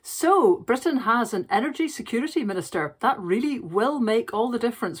So, Britain has an energy security minister. That really will make all the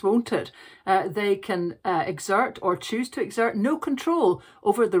difference, won't it? They can exert or choose to exert no control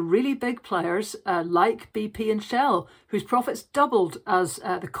over the really big players like BP and Shell, whose profits doubled as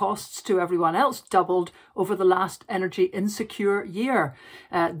the costs to everyone else doubled over the last energy insecure year.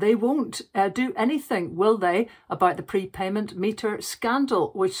 They won't do anything, will they, about the prepayment meter scandal,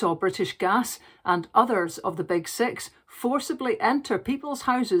 which saw British Gas and others of the big six forcibly enter people's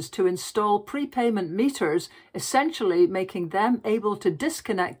houses to install prepayment meters, essentially making them able to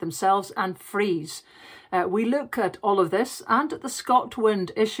disconnect themselves and freeze. We look at all of this and at the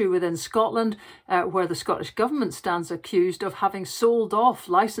ScotWind issue within Scotland, where the Scottish Government stands accused of having sold off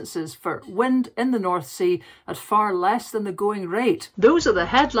licences for wind in the North Sea at far less than the going rate. Those are the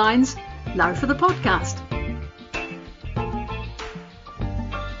headlines. Now for the podcast.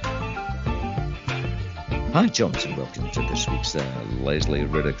 Hi, Johnson. Welcome to this week's Leslie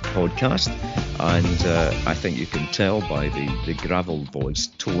Riddick podcast. And I think you can tell by the gravel voice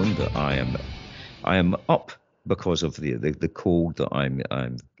tone that I am up because of the cold that I'm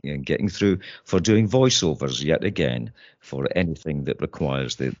getting through for doing voiceovers yet again for anything that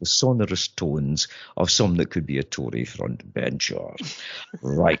requires the sonorous tones of some that could be a Tory frontbencher.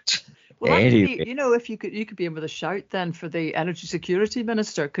 Right. Well, anyway. Actually, if you could be in with a shout then for the energy security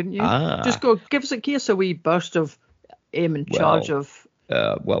minister, couldn't you? Just go give us a wee burst of I'm in charge of.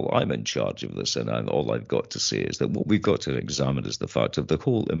 Well, I'm in charge of this, and all I've got to say is that what we've got to examine is the fact of the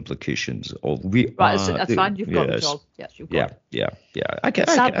whole implications of that's fine. You've got it, Joel. Yes, you've got it. Yeah. I get.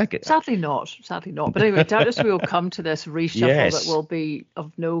 Sadly not. But anyway, doubtless we will come to this reshuffle that will be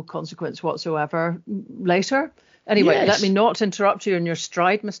of no consequence whatsoever later. Anyway, Let me not interrupt you in your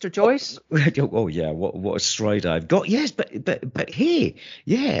stride, Mr. Joyce. Oh yeah, what a stride I've got. Yes, but hey,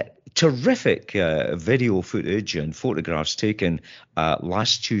 yeah, terrific video footage and photographs taken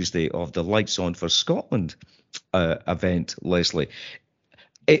last Tuesday of the Lights On for Scotland event, Leslie.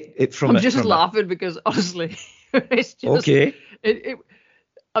 I'm just laughing because honestly, it's just okay.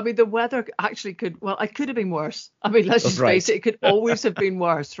 I mean, the weather actually it could have been worse. I mean, let's just face it could always have been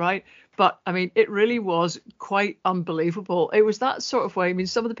worse, right? But I mean, it really was quite unbelievable. It was that sort of way. I mean,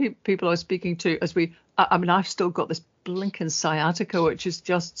 some of the people I was speaking to I've still got this blinking sciatica, which is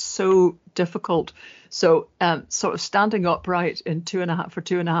just so difficult. So sort of standing upright in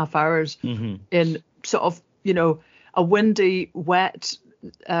 2.5 hours in sort of, a windy, wet,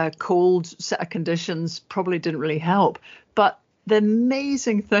 cold set of conditions probably didn't really help. But the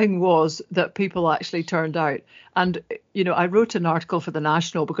amazing thing was that people actually turned out. And, I wrote an article for the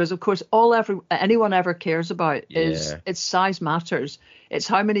National because, of course, anyone ever cares about is its size matters. It's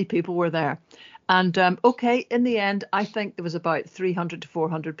how many people were there. And, in the end, I think there was about 300 to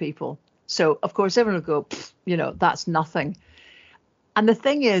 400 people. So, of course, everyone will go, that's nothing. And the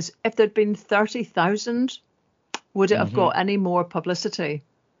thing is, if there'd been 30,000, would it have got any more publicity?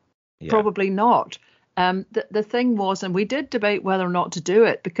 Yeah. Probably not. The thing was, and we did debate whether or not to do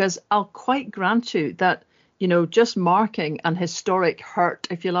it, because I'll quite grant you that, just marking an historic hurt,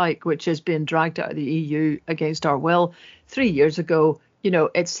 if you like, which has been dragged out of the EU against our will 3 years ago,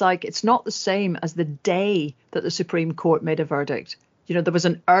 it's like it's not the same as the day that the Supreme Court made a verdict. There was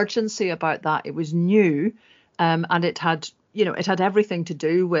an urgency about that. It was new, and it had everything to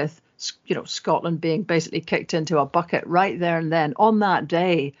do with, Scotland being basically kicked into a bucket right there and then on that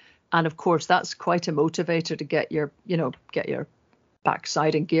day. And of course, that's quite a motivator to get your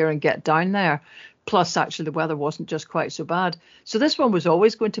backside in gear and get down there. Plus, actually, the weather wasn't just quite so bad. So this one was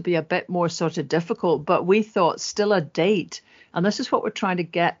always going to be a bit more sort of difficult, but we thought still a date. And this is what we're trying to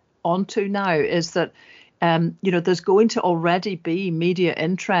get onto now is that, there's going to already be media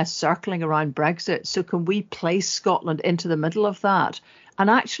interest circling around Brexit. So can we place Scotland into the middle of that? And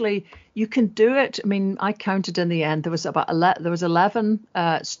actually, you can do it. I mean, I counted in the end there was 11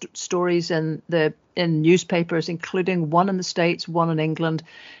 stories in newspapers, including one in the States, one in England,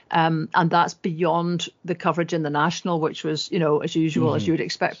 and that's beyond the coverage in the National, which was, as usual, as you would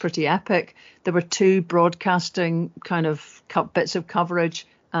expect, pretty epic. There were 2 broadcasting kind of bits of coverage,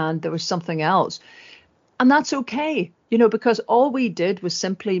 and there was something else. And that's okay, because all we did was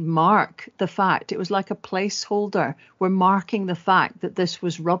simply mark the fact. It was like a placeholder. We're marking the fact that this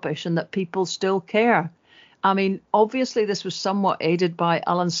was rubbish and that people still care. I mean, obviously, this was somewhat aided by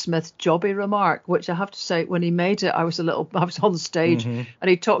Alan Smith's jobby remark, which I have to say, when he made it, I was on stage and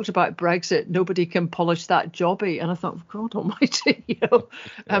he talked about Brexit. Nobody can polish that jobby. And I thought, God almighty,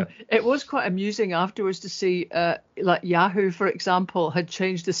 It was quite amusing afterwards to see like Yahoo, for example, had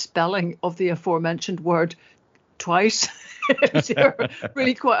changed the spelling of the aforementioned word twice. They were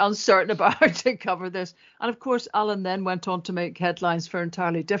really quite uncertain about how to cover this. And of course, Alan then went on to make headlines for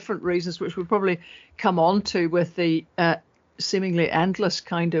entirely different reasons, which we'll probably come on to with the seemingly endless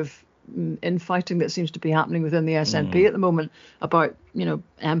kind of infighting that seems to be happening within the SNP at the moment about,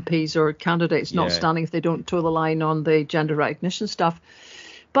 MPs or candidates not standing if they don't toe the line on the gender recognition stuff.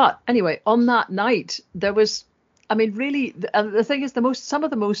 But anyway, on that night, there was, really, the thing is, some of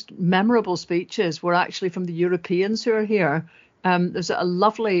the most memorable speeches were actually from the Europeans who are here. There's a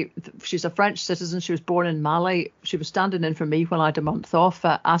lovely, she's a French citizen. She was born in Mali. She was standing in for me when I had a month off.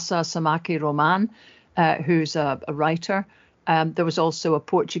 Asa Samaki Roman, who's a writer. There was also a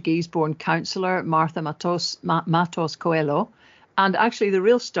Portuguese-born councillor, Martha Matos Coelho. And actually, the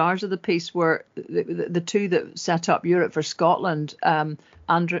real stars of the piece were the two that set up Europe for Scotland,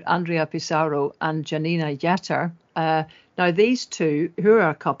 Andrea Pissarro and Janina Yetter. Now, these two, who are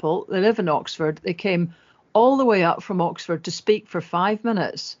a couple, they live in Oxford. They came all the way up from Oxford to speak for 5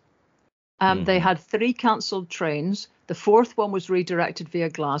 minutes. They had 3 cancelled trains. The 4th one was redirected via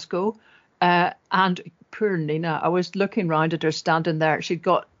Glasgow. And poor Nina, I was looking round at her standing there. She'd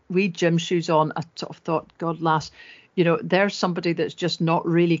got wee gym shoes on. I sort of thought, God, lass, there's somebody that's just not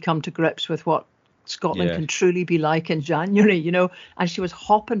really come to grips with what Scotland can truly be like in January, and she was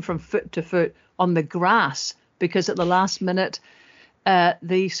hopping from foot to foot on the grass because at the last minute,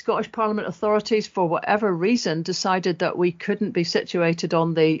 the Scottish Parliament authorities, for whatever reason, decided that we couldn't be situated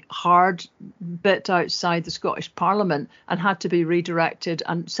on the hard bit outside the Scottish Parliament and had to be redirected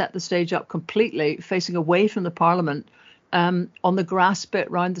and set the stage up completely facing away from the Parliament on the grass bit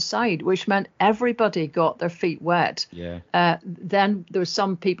round the side, which meant everybody got their feet wet. Then there was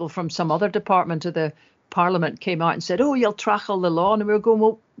some people from some other department of the Parliament came out and said, "Oh, you'll trackle the lawn," and we were going,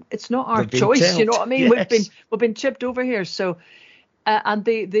 "Well, it's not our choice, you know what I mean? Yes. We've been chipped over here." So, and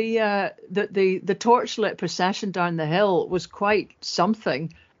the torchlit procession down the hill was quite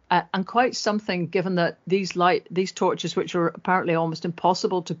something, and quite something given that these torches, which are apparently almost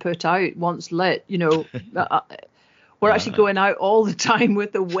impossible to put out once lit, were actually going out all the time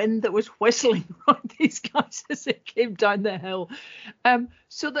with the wind that was whistling around these guys as they came down the hill.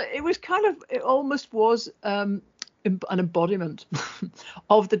 So that it almost was an embodiment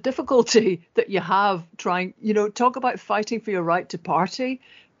of the difficulty that you have trying, talk about fighting for your right to party.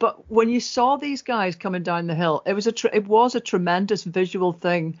 But when you saw these guys coming down the hill, it was a tremendous visual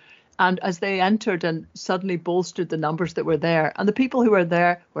thing. And as they entered and suddenly bolstered the numbers that were there, and the people who were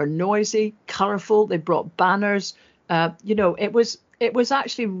there were noisy, colourful, they brought banners. It was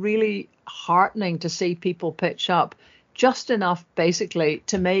actually really heartening to see people pitch up just enough, basically,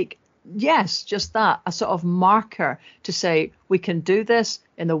 to make, just that, a sort of marker to say we can do this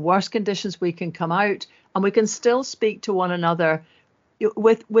in the worst conditions, we can come out and we can still speak to one another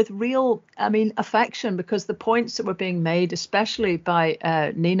with real, affection, because the points that were being made, especially by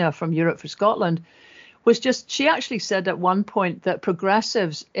Nina from Europe for Scotland, was just, she actually said at one point that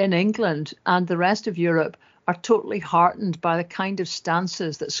progressives in England and the rest of Europe are totally heartened by the kind of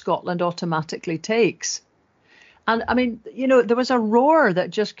stances that Scotland automatically takes. And there was a roar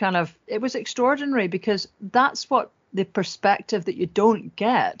that just it was extraordinary, because that's what the perspective that you don't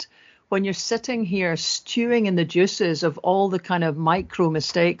get when you're sitting here stewing in the juices of all the kind of micro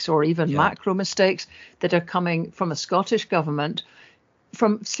mistakes or even macro mistakes that are coming from a Scottish government.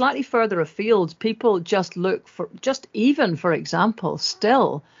 From slightly further afield, people just look for, for example,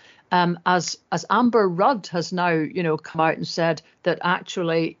 still, as Amber Rudd has now, come out and said that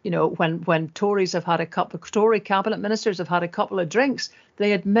actually, when Tories have had Tory cabinet ministers have had a couple of drinks,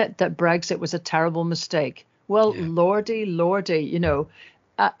 they admit that Brexit was a terrible mistake. Well, lordy,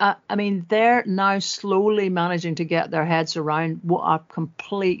 they're now slowly managing to get their heads around what a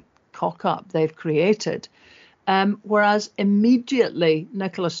complete cock up they've created. Whereas immediately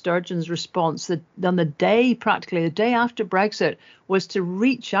Nicola Sturgeon's response on the day after Brexit was to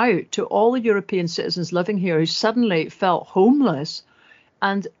reach out to all the European citizens living here who suddenly felt homeless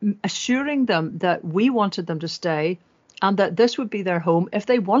and assuring them that we wanted them to stay and that this would be their home if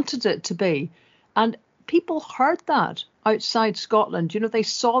they wanted it to be. And people heard that outside Scotland. They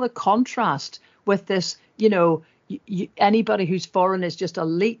saw the contrast with this, anybody who's foreign is just a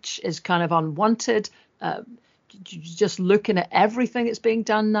leech, is kind of unwanted. Just looking at everything that's being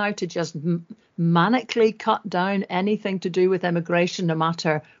done now to just manically cut down anything to do with immigration, no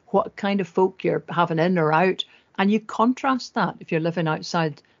matter what kind of folk you're having in or out. And you contrast that, if you're living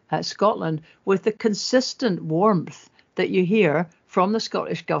outside Scotland, with the consistent warmth that you hear from the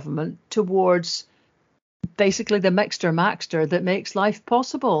Scottish government towards basically the mixter-maxter that makes life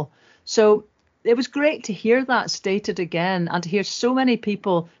possible. So it was great to hear that stated again, and to hear so many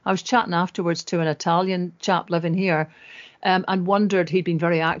people. I was chatting afterwards to an Italian chap living here, and wondered, he'd been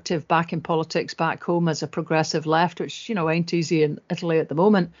very active back in politics back home as a progressive left, which, ain't easy in Italy at the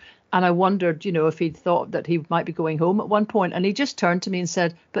moment. And I wondered, if he'd thought that he might be going home at one point. And he just turned to me and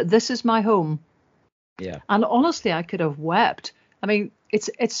said, "But this is my home." Yeah. And honestly, I could have wept. I mean,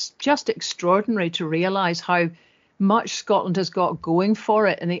 it's just extraordinary to realise how much Scotland has got going for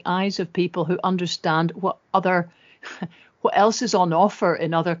it in the eyes of people who understand what else is on offer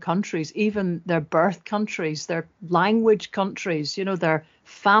in other countries, even their birth countries, their language countries, their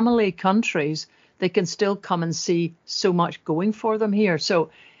family countries. They can still come and see so much going for them here. So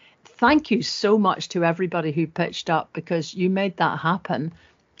thank you so much to everybody who pitched up, because you made that happen.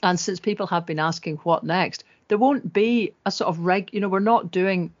 And since people have been asking what next, there won't be a sort of we're not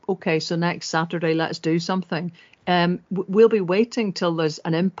doing, okay, so next Saturday, let's do something. We'll be waiting till there's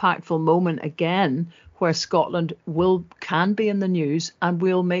an impactful moment again where Scotland can be in the news, and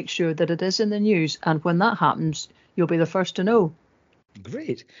we'll make sure that it is in the news. And when that happens, you'll be the first to know.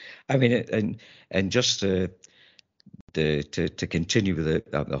 Great. I mean, and just to continue with it,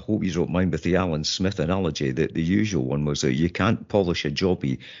 I hope you don't mind with the Alan Smith analogy, that the usual one was that you can't polish a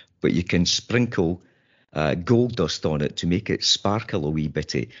jobby, but you can sprinkle gold dust on it to make it sparkle a wee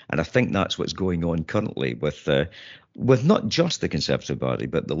bitty. And I think that's what's going on currently with not just the Conservative Party,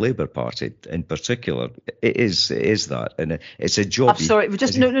 but the Labour Party in particular. It is that, and it's a jobby. I'm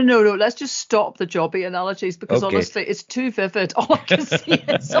sorry, no. Let's just stop the jobby analogies, because honestly, it's too vivid. All I can see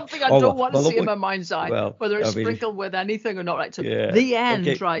is something I don't want to see in my mind's eye, whether it's sprinkled with anything or not. Right, so the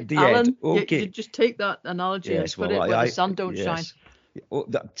end, right, the Alan? End. Okay. You just take that analogy and put it where the sun don't shine. Oh,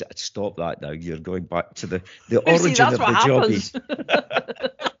 stop that now. You're going back to the origin of the jobby.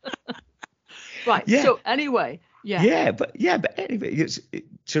 Right. Yeah. So anyway, but anyway, it's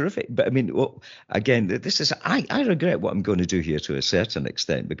terrific. But I mean, again, this is I regret what I'm going to do here to a certain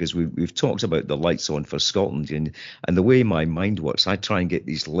extent, because we've talked about the lights on for Scotland, and the way my mind works, I try and get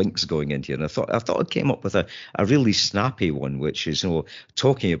these links going in here. And I thought I came up with a really snappy one, which is,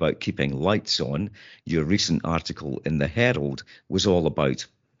 talking about keeping lights on. Your recent article in the Herald was all about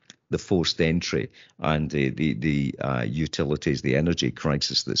the forced entry and the utilities, the energy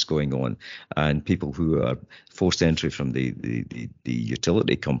crisis that's going on, and people who are forced entry from the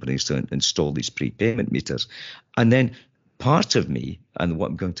utility companies to install these prepayment meters. And then part of me, and what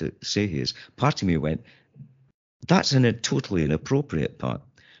I'm going to say here is, part of me went, that's a totally inappropriate part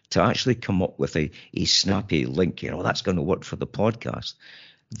to actually come up with a snappy link. That's going to work for the podcast.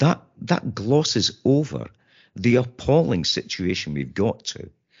 That glosses over the appalling situation we've got to,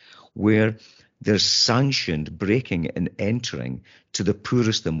 where there's sanctioned breaking and entering to the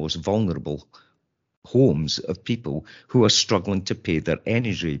poorest and most vulnerable homes of people who are struggling to pay their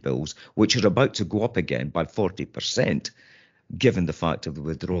energy bills, which are about to go up again by 40%, given the fact of the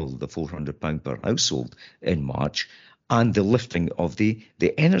withdrawal of the £400 per household in March and the lifting of the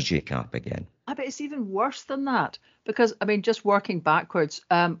energy cap again. I bet it's even worse than that, because, I mean, just working backwards,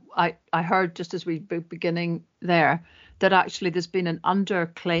 I heard just as we were beginning there, that actually there's been an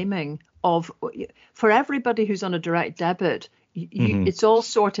underclaiming for everybody who's on a direct debit. It's all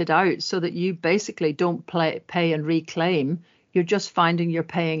sorted out so that you basically don't pay and reclaim. You're just finding you're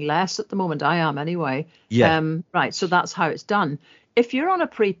paying less at the moment. I am anyway. Yeah. Right. So that's how it's done. If you're on a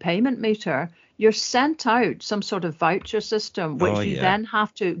prepayment meter, you're sent out some sort of voucher system, which you then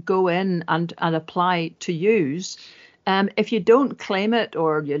have to go in and apply to use. If you don't claim it,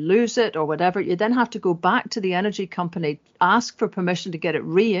 or you lose it or whatever, you then have to go back to the energy company, ask for permission to get it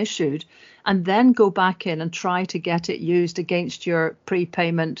reissued, and then go back in and try to get it used against your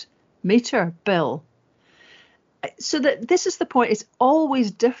prepayment meter bill. So that this is the point. It's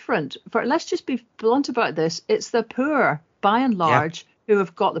always different. Let's just be blunt about this. It's the poor, by and large, who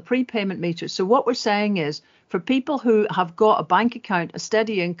have got the prepayment meters. So what we're saying is, for people who have got a bank account, a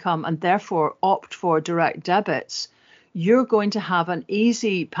steady income, and therefore opt for direct debits, you're going to have an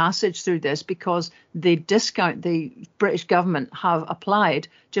easy passage through this, because the discount the British government have applied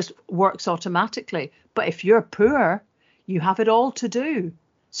just works automatically. But if you're poor, you have it all to do.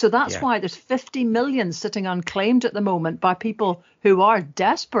 So that's why there's 50 million sitting unclaimed at the moment by people who are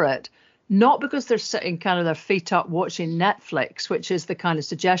desperate, not because they're sitting kind of their feet up watching Netflix, which is the kind of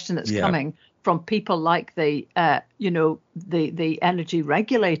suggestion that's coming from people like the energy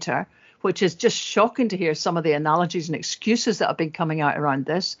regulator, which is just shocking to hear some of the analogies and excuses that have been coming out around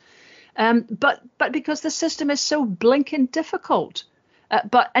this. But because the system is so blinking difficult.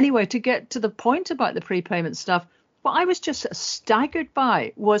 But anyway, to get to the point about the prepayment stuff, what I was just staggered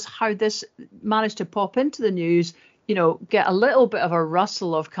by was how this managed to pop into the news, get a little bit of a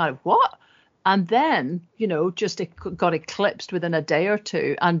rustle of kind of what? And then, just it got eclipsed within a day or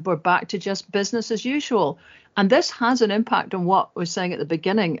two, and we're back to just business as usual. And this has an impact on what I was saying at the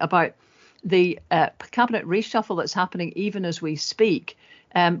beginning about the cabinet reshuffle that's happening even as we speak,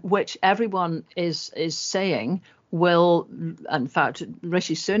 which everyone is saying will, in fact,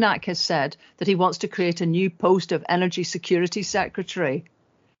 Rishi Sunak has said that he wants to create a new post of Energy Security Secretary,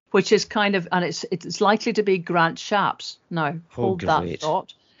 which is kind of, and it's likely to be Grant Shapps. Now, hold that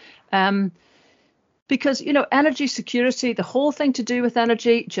thought. Because, energy security, the whole thing to do with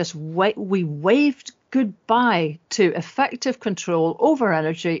energy, we waved goodbye to effective control over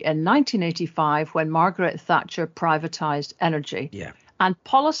energy in 1985 when Margaret Thatcher privatized energy. Yeah. And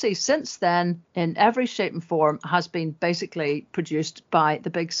policy since then, in every shape and form, has been basically produced by the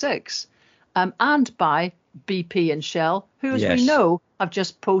big six, and by BP and Shell, who, as we know, have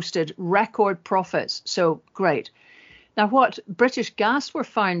just posted record profits. So great. Now, what British Gas were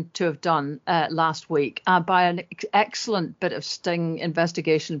found to have done last week by an excellent bit of sting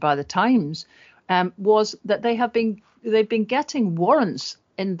investigation by the Times was that they've been getting warrants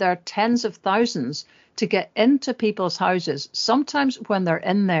in their tens of thousands to get into people's houses, sometimes when they're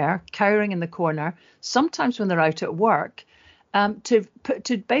in there cowering in the corner, sometimes when they're out at work, to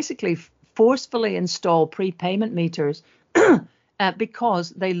basically forcefully install prepayment meters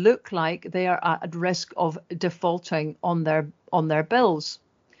because they look like they are at risk of defaulting on their bills,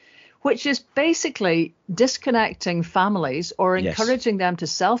 which is basically disconnecting families or encouraging them to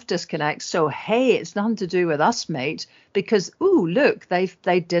self-disconnect. So, hey, it's nothing to do with us, mate, because, ooh, look,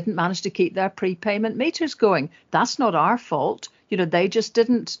 they didn't manage to keep their prepayment meters going. That's not our fault. They just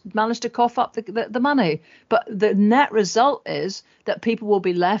didn't manage to cough up the money. But the net result is that people will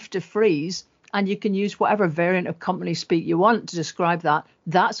be left to freeze, and you can use whatever variant of company speak you want to describe that.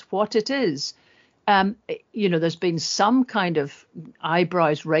 That's what it is. There's been some kind of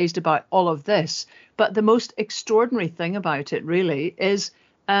eyebrows raised about all of this, but the most extraordinary thing about it really is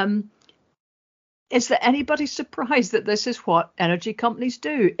that anybody's surprised that this is what energy companies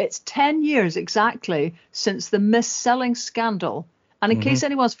do? It's 10 years exactly since the mis-selling scandal. And in case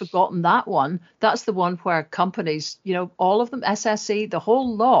anyone's forgotten that one, that's the one where companies, all of them, SSE, the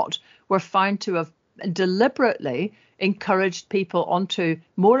whole lot, were found to have deliberately encouraged people onto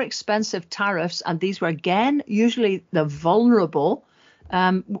more expensive tariffs. And these were, again, usually the vulnerable,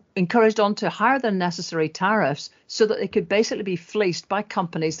 encouraged onto higher than necessary tariffs so that they could basically be fleeced by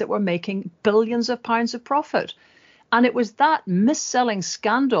companies that were making billions of pounds of profit. And it was that mis-selling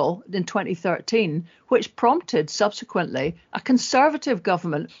scandal in 2013 which prompted subsequently a Conservative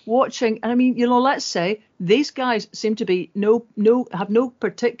government watching. And I mean, let's say these guys seem to be have no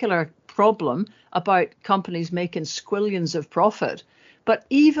particular problem about companies making squillions of profit. But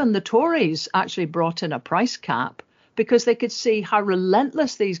even the Tories actually brought in a price cap because they could see how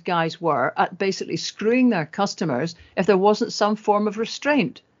relentless these guys were at basically screwing their customers if there wasn't some form of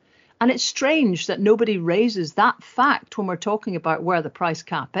restraint. And it's strange that nobody raises that fact when we're talking about where the price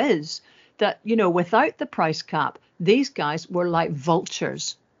cap is, that, without the price cap, these guys were like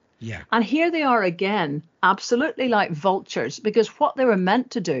vultures. Yeah. And here they are again, absolutely like vultures, because what they were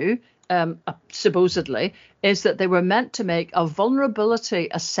meant to do, supposedly, is that they were meant to make a vulnerability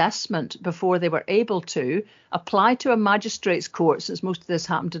assessment before they were able to apply to a magistrate's court, since most of this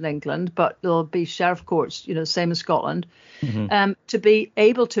happened in England, but there'll be sheriff courts, same as Scotland, to be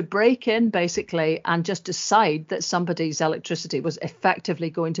able to break in basically and just decide that somebody's electricity was effectively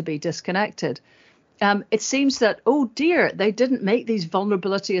going to be disconnected. It seems that, oh dear, they didn't make these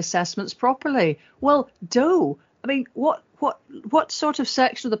vulnerability assessments properly. Well, I mean, what sort of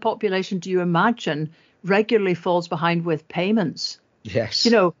section of the population do you imagine regularly falls behind with payments? Yes.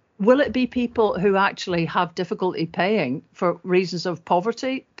 Will it be people who actually have difficulty paying for reasons of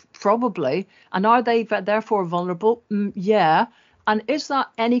poverty? Probably. And are they therefore vulnerable? Yeah. And is that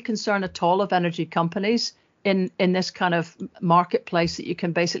any concern at all of energy companies in this kind of marketplace that you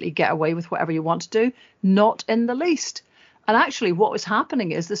can basically get away with whatever you want to do? Not in the least. And actually what was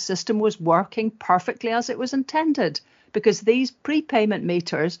happening is the system was working perfectly as it was intended, because these prepayment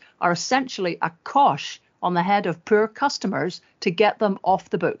meters are essentially a cosh on the head of poor customers to get them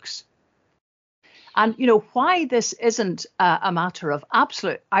off the books. And, why this isn't a matter of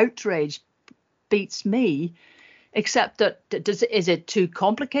absolute outrage beats me, except that is it too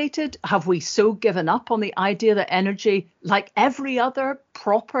complicated? Have we so given up on the idea that energy, like every other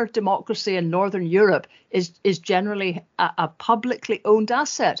proper democracy in Northern Europe, is generally a publicly owned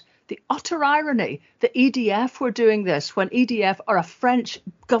asset? The utter irony that EDF were doing this when EDF are a French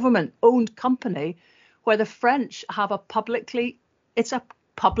government owned company, where the French have it's a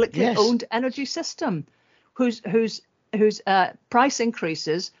publicly owned energy system whose whose price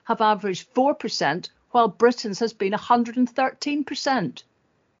increases have averaged 4%, while Britain's has been 113%.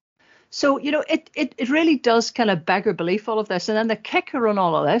 So, it really does kind of beggar belief, all of this. And then the kicker on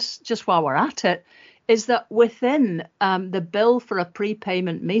all of this, just while we're at it, is that within the bill for a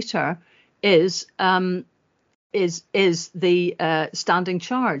prepayment meter is the standing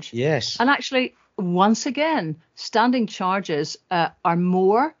charge. Yes. And actually, once again, standing charges are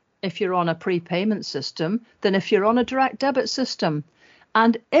more if you're on a prepayment system than if you're on a direct debit system.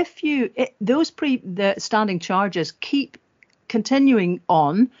 And if the standing charges keep continuing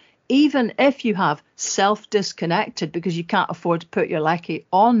on, even if you have self-disconnected because you can't afford to put your lecky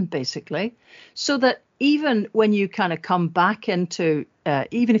on, basically, so that even when you kind of come back into,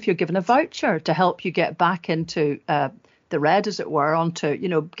 even if you're given a voucher to help you get back into the red, as it were, onto,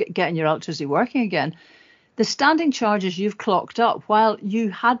 getting your electricity working again, the standing charges you've clocked up while you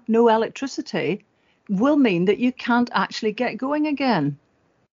had no electricity will mean that you can't actually get going again.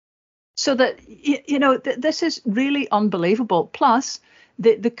 So that, this is really unbelievable. Plus,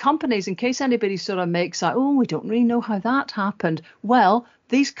 the companies, in case anybody sort of makes that, we don't really know how that happened. Well,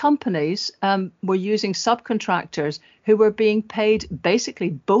 these companies were using subcontractors who were being paid basically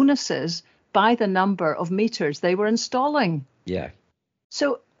bonuses by the number of meters they were installing. Yeah.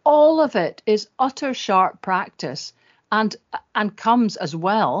 So all of it is utter sharp practice, and comes as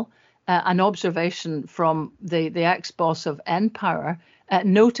well. An observation from the ex-boss of npower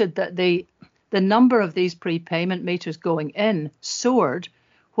noted that the number of these prepayment meters going in soared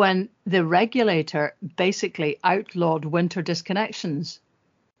when the regulator basically outlawed winter disconnections.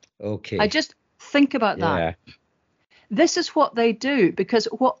 Okay. I just think about that. This is what they do, because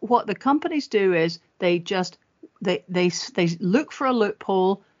what the companies do is they look for a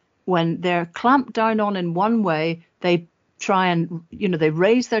loophole. When they're clamped down on in one way, they try and, they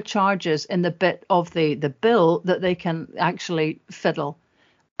raise their charges in the bit of the bill that they can actually fiddle.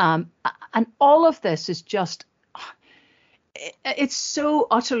 And all of this is just, it's so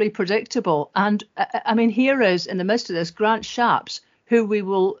utterly predictable. And I mean, here is, in the midst of this, Grant Shapps, who we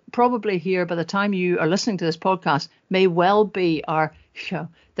will probably hear by the time you are listening to this podcast, may well be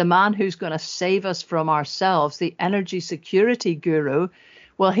the man who's going to save us from ourselves, the energy security guru.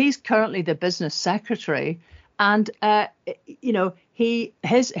 Well, he's currently the business secretary. And,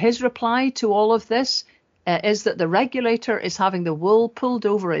 his reply to all of this is that the regulator is having the wool pulled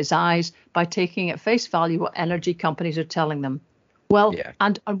over his eyes by taking at face value what energy companies are telling them. Well,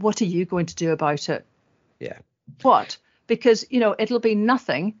 and what are you going to do about it? Yeah. What? Because, it'll be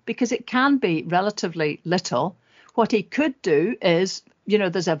nothing, because it can be relatively little. What he could do is,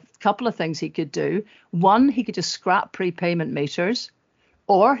 there's a couple of things he could do. One, he could just scrap prepayment meters,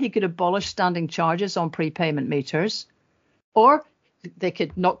 or he could abolish standing charges on prepayment meters, or they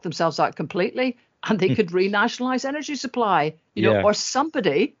could knock themselves out completely and they could renationalize energy supply, or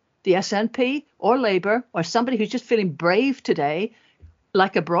somebody, the SNP or Labour, or somebody who's just feeling brave today,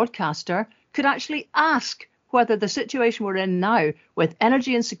 like a broadcaster, could actually ask whether the situation we're in now, with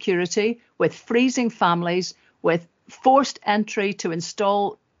energy insecurity, with freezing families, with forced entry to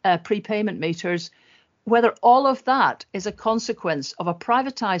install prepayment meters, whether all of that is a consequence of a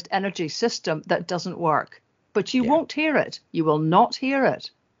privatized energy system that doesn't work. But you won't hear it. You will not hear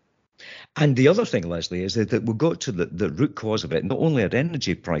it. And the other thing, Leslie, is that we'll go to the root cause of it. Not only are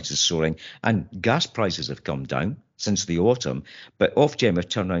energy prices soaring and gas prices have come down since the autumn, but Ofgem have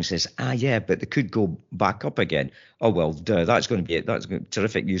turned around and says, but they could go back up again. Oh, well, that's going to be it. That's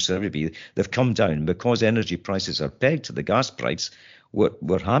terrific news for everybody. They've come down because energy prices are pegged to the gas price.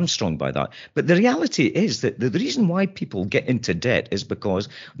 We're hamstrung by that. But the reality is that the reason why people get into debt is because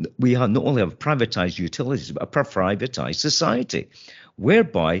we not only have privatized utilities, but a privatized society,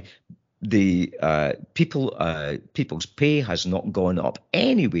 whereby the people's pay has not gone up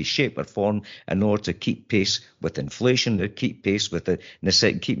any way, shape or form in order to keep pace with inflation, to keep pace with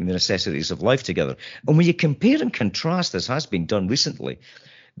keeping the necessities of life together. And when you compare and contrast, as has been done recently,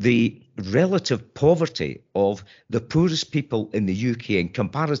 the relative poverty of the poorest people in the UK in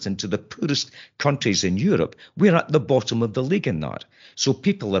comparison to the poorest countries in Europe, we're at the bottom of the league in that. So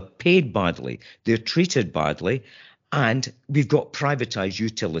people are paid badly, they're treated badly, and we've got privatised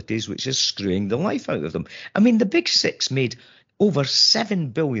utilities, which is screwing the life out of them. I mean, the Big Six made over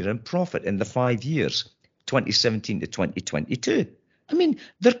 $7 billion in profit in the 5 years, 2017 to 2022. I mean,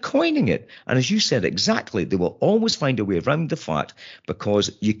 they're coining it. And as you said, exactly, they will always find a way around the fact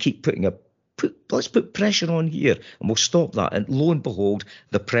because you keep let's put pressure on here and we'll stop that. And lo and behold,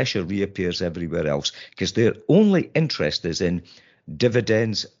 the pressure reappears everywhere else because their only interest is in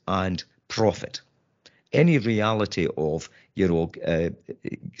dividends and profit. Any reality of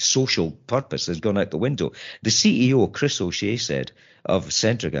social purpose has gone out the window. The CEO, Chris O'Shea, said of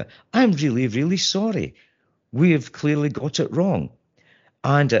Centrica, "I'm really, really sorry. We have clearly got it wrong,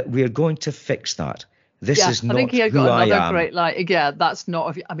 and we are going to fix that. This is not I think he had who got another I am." great line. Yeah, that's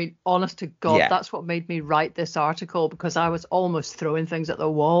not. I mean, honest to God, Yeah. that's what made me write this article, because I was almost throwing things at the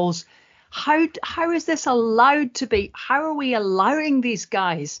walls. How is this allowed to be? How are we allowing these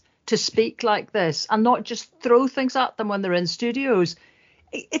guys to speak like this and not just throw things at them when they're in studios?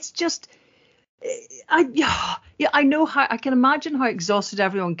 It's just, I know how, I can imagine how exhausted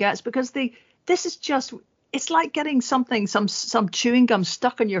everyone gets, because this is just, it's like getting something, some chewing gum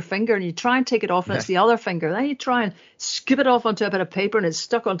stuck on your finger, and you try and take it off and it's the other finger. Then you try and scoop it off onto a bit of paper and it's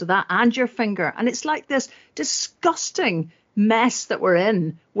stuck onto that and your finger. And it's like this disgusting mess that we're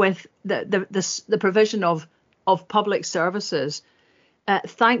in with the provision of public services,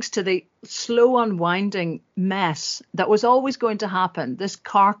 thanks to the slow unwinding mess that was always going to happen. This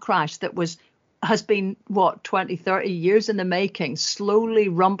car crash that has been, 20, 30 years in the making, slowly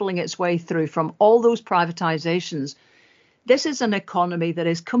rumbling its way through from all those privatizations. This is an economy that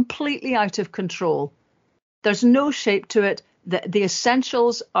is completely out of control. There's no shape to it. The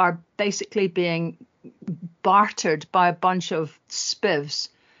essentials are basically being bartered by a bunch of spivs.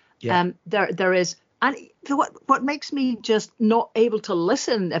 Yeah. There is, and what makes me just not able to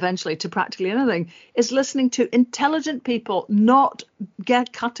listen eventually to practically anything is listening to intelligent people not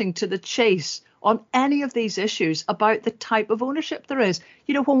cutting to the chase on any of these issues about the type of ownership there is.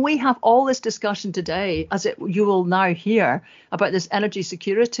 You know, when we have all this discussion today, you will now hear about this energy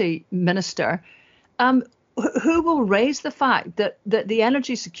security minister, who will raise the fact that the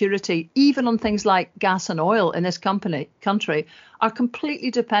energy security, even on things like gas and oil in this country, are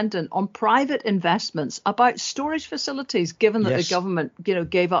completely dependent on private investments about storage facilities, given that the government,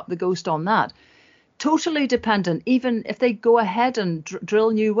 gave up the ghost on that. Totally dependent, even if they go ahead and drill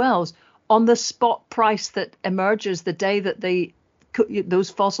new wells, on the spot price that emerges the day that those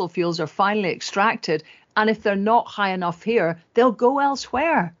fossil fuels are finally extracted. And if they're not high enough here, they'll go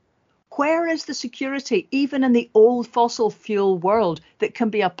elsewhere. Where is the security, even in the old fossil fuel world, that can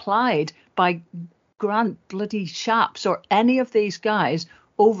be applied by Grant bloody Shapps or any of these guys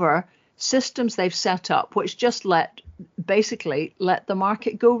over systems they've set up, which just basically let the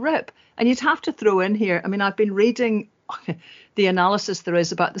market go rip? And you'd have to throw in here, I mean, I've been reading the analysis there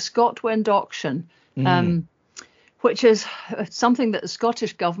is about the ScotWind auction, which is something that the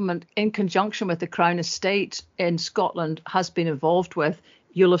Scottish government, in conjunction with the Crown Estate in Scotland, has been involved with.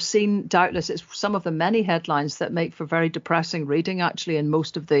 You'll have seen, doubtless, it's some of the many headlines that make for very depressing reading, actually, in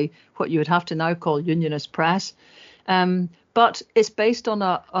most of what you would have to now call unionist press. But it's based on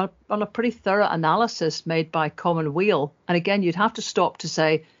a pretty thorough analysis made by Commonweal. And again, you'd have to stop to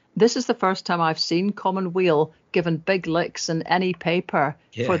say, this is the first time I've seen Commonweal given big licks in any paper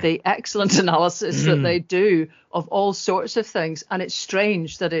for the excellent analysis that they do of all sorts of things. And it's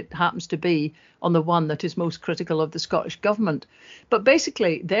strange that it happens to be on the one that is most critical of the Scottish government. But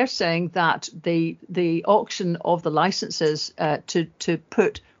basically, they're saying that the auction of the licenses to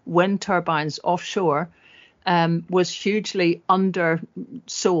put wind turbines offshore was hugely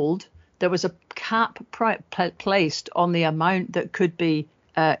undersold. There was a cap placed on the amount that could be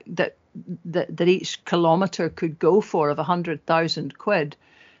that each kilometre could go for, of 100,000 quid.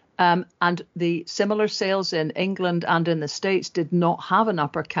 And the similar sales in England and in the States did not have an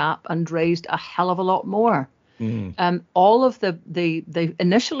upper cap and raised a hell of a lot more. All of they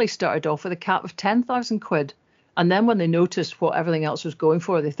initially started off with a cap of 10,000 quid. And then when they noticed what everything else was going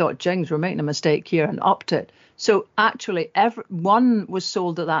for, they thought, jings, we're making a mistake here, and upped it. So actually, one was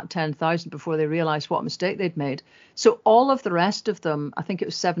sold at that 10,000 before they realised what mistake they'd made. So all of the rest of them, I think it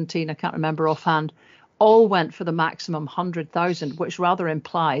was 17, I can't remember offhand, all went for the maximum 100,000, which rather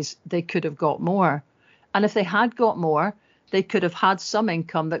implies they could have got more. And if they had got more, they could have had some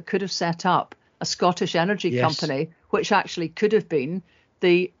income that could have set up a Scottish energy company, which actually could have been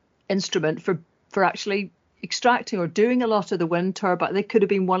the instrument for actually extracting or doing a lot of the wind turbine. They could have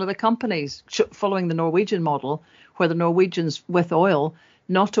been one of the companies following the Norwegian model, where the Norwegians with oil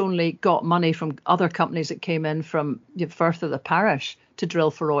not only got money from other companies that came in from Firth of the Parish to drill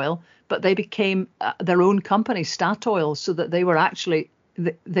for oil, but they became their own company, Statoil, so that they were actually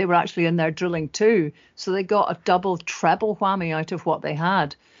in there drilling too. So they got a double, treble whammy out of what they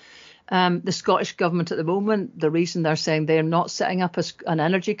had. The Scottish government at the moment, the reason they're saying they are not setting up an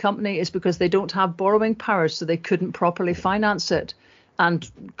energy company is because they don't have borrowing powers, so they couldn't properly finance it. And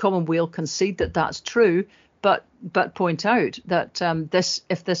Commonweal concede that that's true, but point out that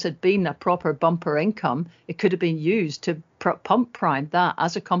if this had been a proper bumper income, it could have been used to pump prime that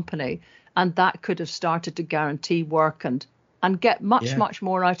as a company, and that could have started to guarantee work and and get much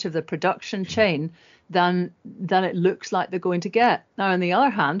more out of the production chain than it looks like they're going to get. Now, on the other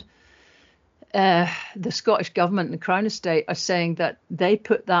hand, the Scottish government and the Crown Estate are saying that they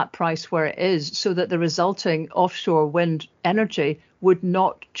put that price where it is so that the resulting offshore wind energy would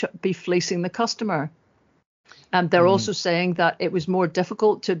not be fleecing the customer. And they're also saying that it was more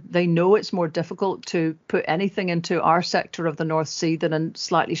difficult they know it's more difficult to put anything into our sector of the North Sea than in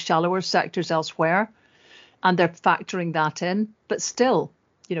slightly shallower sectors elsewhere. And they're factoring that in. But still,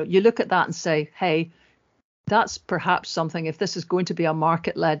 you look at that and say, hey, that's perhaps something, if this is going to be a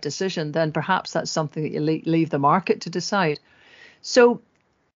market-led decision, then perhaps that's something that you leave the market to decide. So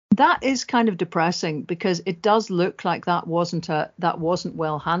that is kind of depressing, because it does look like that wasn't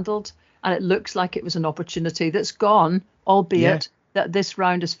well handled, and it looks like it was an opportunity that's gone, albeit that this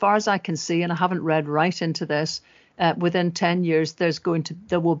round, as far as I can see, and I haven't read right into this, within 10 years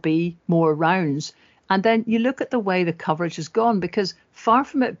there will be more rounds. And then you look at the way the coverage has gone, because far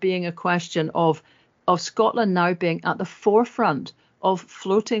from it being a question of Scotland now being at the forefront of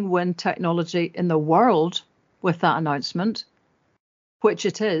floating wind technology in the world with that announcement, which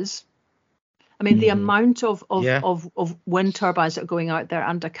it is. I mean, the amount of wind turbines that are going out there,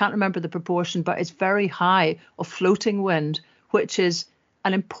 and I can't remember the proportion, but it's very high, of floating wind, which is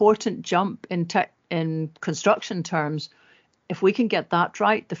an important jump in construction terms. If we can get that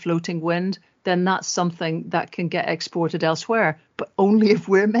right, the floating wind, then that's something that can get exported elsewhere, but only if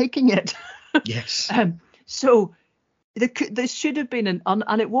we're making it. Yes. So there should have been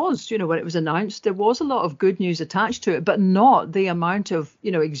and it was, when it was announced, there was a lot of good news attached to it, but not the amount of,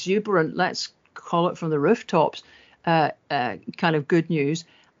 exuberant, let's call it from the rooftops, kind of good news,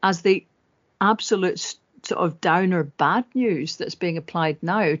 as the absolute sort of downer bad news that's being applied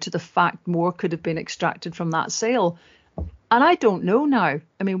now to the fact more could have been extracted from that sale. And I don't know now.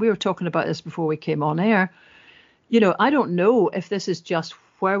 I mean, we were talking about this before we came on air. I don't know if this is just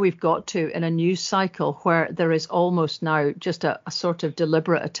where we've got to in a news cycle where there is almost now just a sort of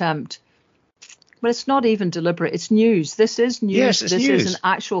deliberate attempt. But it's not even deliberate. It's news. This is news. Yes, this news. Is an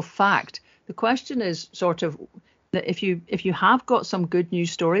actual fact. The question is sort of that if you have got some good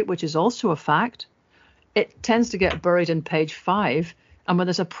news story, which is also a fact, it tends to get buried in page 5. And when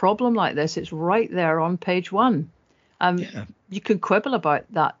there's a problem like this, it's right there on page 1. You can quibble about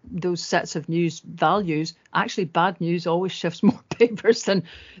those sets of news values. Actually, bad news always shifts more papers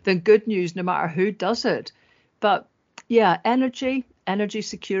than good news, no matter who does it. But yeah, energy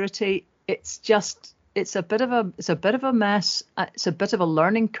security. It's a bit of a mess. It's a bit of a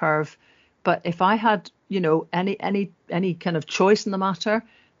learning curve. But if I had, any kind of choice in the matter,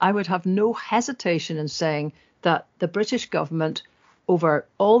 I would have no hesitation in saying that the British government, over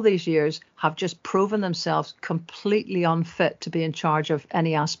all these years, have just proven themselves completely unfit to be in charge of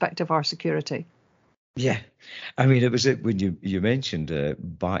any aspect of our security. Yeah, I mean, it was when you mentioned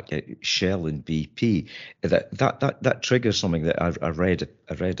back at Shell and BP that triggers something that I read.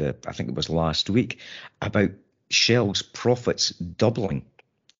 I think it was last week, about Shell's profits doubling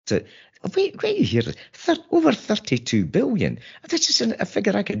to. Wait, you hear it? Over 32 billion. That's just a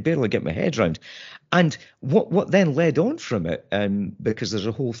figure I could barely get my head around. And what then led on from it, because there's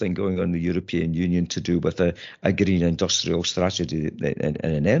a whole thing going on in the European Union to do with a green industrial strategy and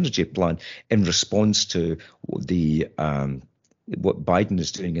an energy plan in response to the what Biden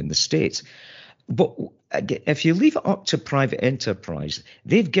is doing in the States. But if you leave it up to private enterprise,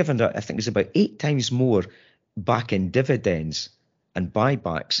 they've given, I think it's about 8 times more back in dividends and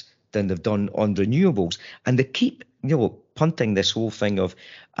buybacks than they've done on renewables. And they keep, punting this whole thing of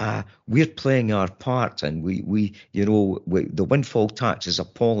we're playing our part, and we the windfall tax is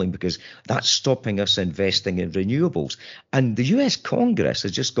appalling because that's stopping us investing in renewables. And the US Congress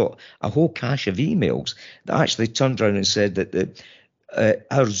has just got a whole cache of emails that actually turned around and said that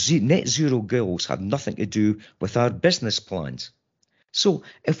our net zero goals have nothing to do with our business plans. So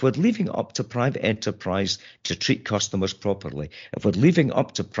if we're leaving it up to private enterprise to treat customers properly, if we're leaving it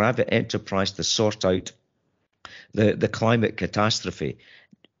up to private enterprise to sort out the climate catastrophe,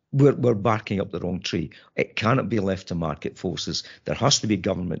 we're barking up the wrong tree. It cannot be left to market forces. There has to be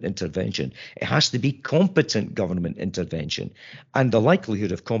government intervention. It has to be competent government intervention. And the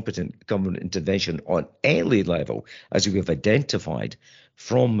likelihood of competent government intervention on any level, as we've identified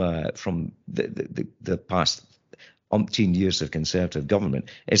from the past umpteen years of Conservative government,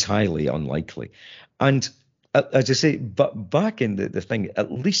 is highly unlikely. And as I say, but back in the thing,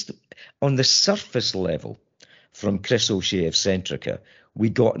 at least on the surface level, from Chris O'Shea of Centrica, we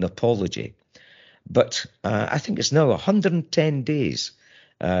got an apology. But I think it's now 110 days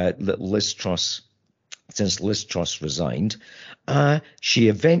that Liz Truss since Liz Truss resigned. She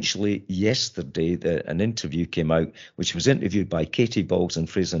eventually, yesterday, an interview came out, which was interviewed by Katie Boggs and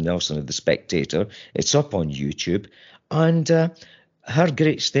Fraser Nelson of The Spectator. It's up on YouTube. And her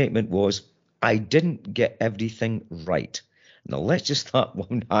great statement was, I didn't get everything right. Now, let's just let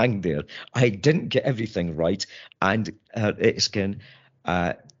one hang there. I didn't get everything right. And it's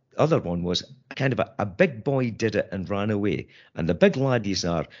other one was kind of a big boy did it and ran away. And the big laddies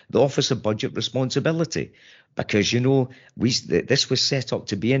are the Office of Budget Responsibility. Because, this was set up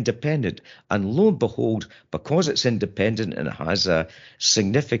to be independent. And lo and behold, because it's independent and it has a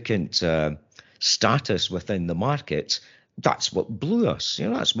significant status within the market, that's what blew us.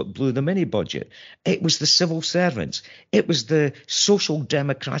 That's what blew the mini budget. It was the civil servants. It was the social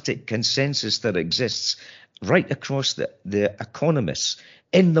democratic consensus that exists right across the economists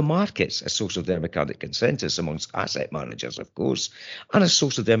in the markets, a social democratic consensus amongst asset managers, of course, and a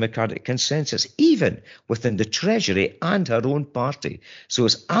social democratic consensus even within the Treasury and her own party. So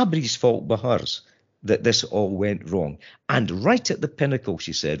it's Abbey's fault by hers that this all went wrong. And right at the pinnacle,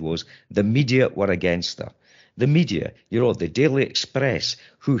 she said, was the media were against her. The media, the Daily Express,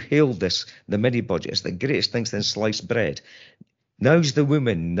 who hailed this, the mini budget, as the greatest thing since sliced bread. Now's the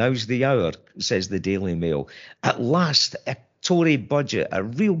woman, now's the hour, says the Daily Mail. At last, a Tory budget, a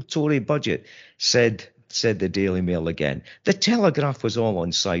real Tory budget, said the Daily Mail again. The Telegraph was all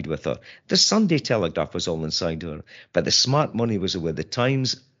on side with her. The Sunday Telegraph was all on side with her. But the smart money was with the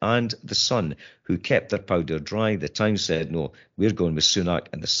Times and the Sun, who kept their powder dry. The Times said, no, we're going with Sunak,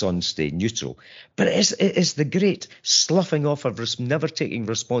 and the Sun stayed neutral. But it is the great sloughing off of never taking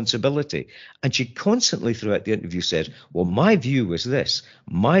responsibility. And she constantly throughout the interview said, well, my view was this,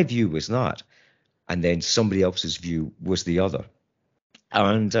 my view was that. And then somebody else's view was the other.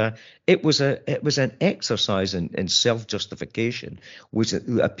 And it was an exercise in self-justification, which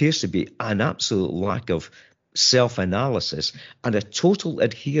appears to be an absolute lack of self-analysis and a total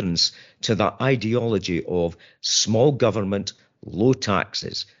adherence to that ideology of small government, low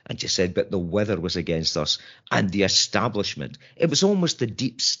taxes. And she said, but the weather was against us and the establishment. It was almost the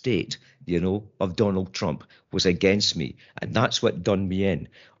deep state, of Donald Trump was against me. And that's what done me in,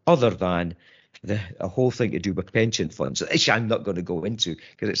 other than a whole thing to do with pension funds, which I'm not going to go into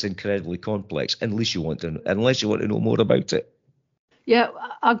because it's incredibly complex, unless you want to know more about it. Yeah,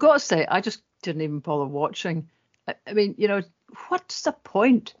 I've got to say, I just didn't even bother watching. I mean, what's the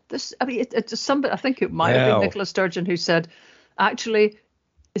point? It's somebody. I think it might have been Nicola Sturgeon who said, actually,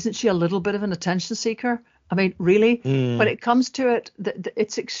 isn't she a little bit of an attention seeker? I mean, really, when it comes to it,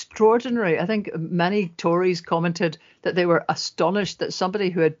 it's extraordinary. I think many Tories commented that they were astonished that somebody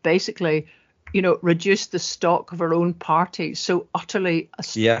who had basically reduced the stock of her own party so utterly,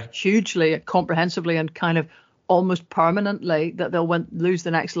 hugely, comprehensively, and kind of almost permanently that they'll lose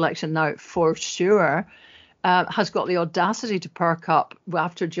the next election now for sure, has got the audacity to perk up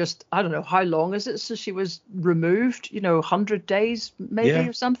after just, I don't know, how long is it since she was removed? 100 days maybe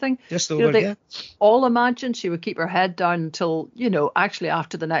or something? Just over, they all imagined she would keep her head down until, actually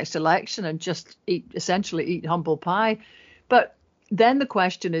after the next election and just essentially eat humble pie. But then the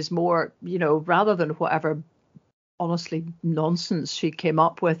question is more, rather than whatever honestly nonsense she came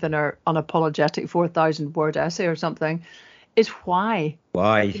up with in her unapologetic 4,000 word essay or something, is why.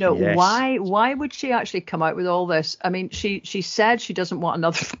 Why? Yes. Why would she actually come out with all this? I mean, she said she doesn't want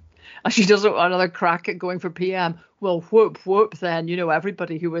another crack at going for PM. Well, whoop then,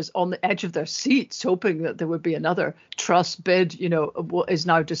 everybody who was on the edge of their seats hoping that there would be another Truss bid, is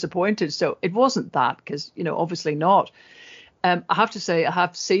now disappointed. So it wasn't that, because, obviously not. I have to say, I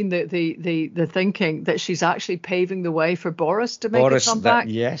have seen the thinking that she's actually paving the way for Boris to make a comeback.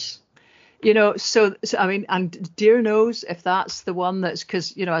 Yes. So I mean, and dear knows if that's the one that's,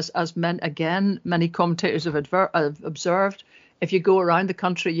 because, as many commentators have observed, if you go around the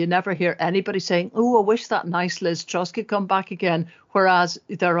country, you never hear anybody saying, oh, I wish that nice Liz Truss could come back again. Whereas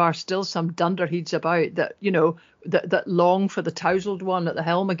there are still some dunderheads about that, that long for the tousled one at the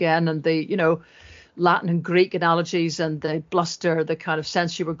helm again, and the, Latin and Greek analogies and the bluster, the kind of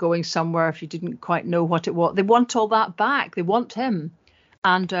sense you were going somewhere if you didn't quite know what it was. They want all that back. They want him.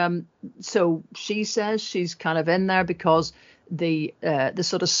 And so she says she's kind of in there because the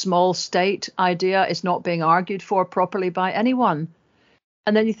sort of small state idea is not being argued for properly by anyone.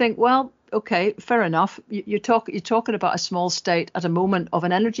 And then you think, well, OK, fair enough. You're talking about a small state at a moment of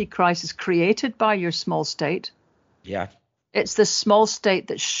an energy crisis created by your small state. Yeah. It's the small state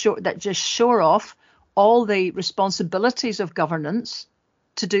that just shore off all the responsibilities of governance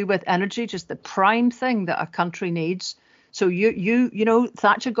to do with energy, just the prime thing that a country needs. So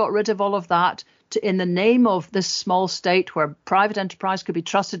Thatcher got rid of all of that in the name of this small state where private enterprise could be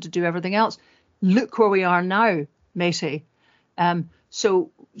trusted to do everything else. look where we are now, matey.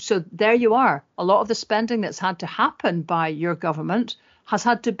 So there you are. A lot of the spending that's had to happen by your government has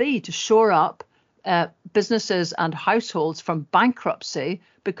had to be to shore up businesses and households from bankruptcy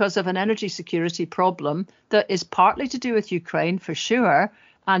because of an energy security problem that is partly to do with Ukraine, for sure,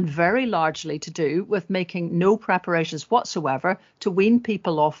 and very largely to do with making no preparations whatsoever to wean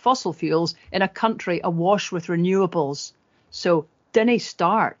people off fossil fuels in a country awash with renewables. So didn't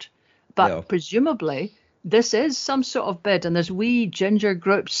start. But presumably this is some sort of bid, and there's wee ginger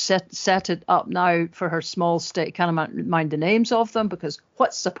groups set it up now for her small state. Can't mind the names of them, because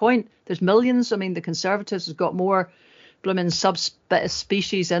what's the point? There's millions. I mean, the Conservatives have got more blooming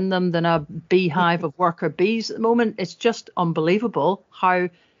subspecies in them than a beehive of worker bees at the moment. It's just unbelievable how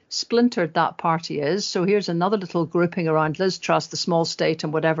splintered that party is. So here's another little grouping around Liz Truss, the small state,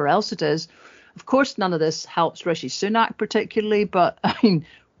 and whatever else it is. Of course, none of this helps Rishi Sunak particularly, but I mean,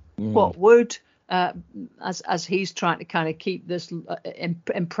 what would? As he's trying to kind of keep this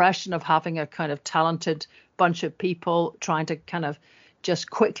impression of having a kind of talented bunch of people trying to kind of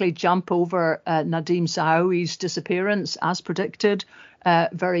just quickly jump over Nadeem Zahawi's disappearance as predicted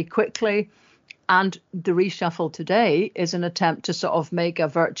very quickly. And the reshuffle today is an attempt to sort of make a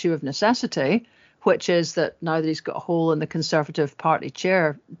virtue of necessity, which is that now that he's got a hole in the Conservative Party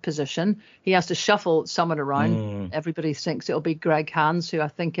chair position, he has to shuffle someone around. Everybody thinks it'll be Greg Hands, who I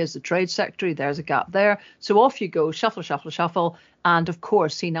think is the Trade Secretary. There's a gap there. So off you go, shuffle, shuffle, shuffle. And of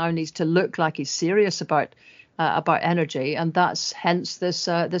course, he now needs to look like he's serious about energy. And that's hence this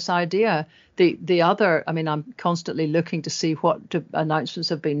idea. The other, I mean, I'm constantly looking to see what announcements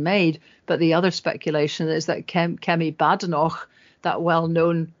have been made. But the other speculation is that Kemi Badenoch, that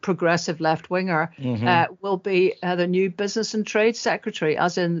well-known progressive left-winger, will be the new Business and Trade Secretary,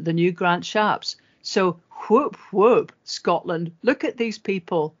 as in the new Grant Shapps. So whoop, whoop, Scotland, look at these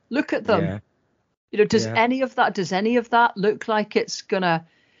people. Look at them. Yeah. You know, does any of that look like it's going to...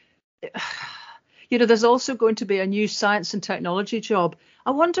 You know, there's also going to be a new science and technology job.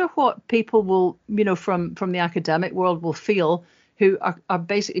 I wonder what people will, you know, from the academic world will feel, who are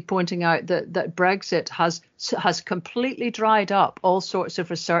basically pointing out that Brexit has completely dried up all sorts of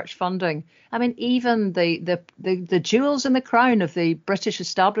research funding. I mean, even the jewels in the crown of the British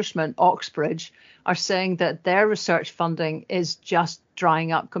establishment, Oxbridge, are saying that their research funding is just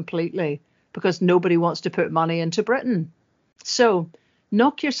drying up completely because nobody wants to put money into Britain. So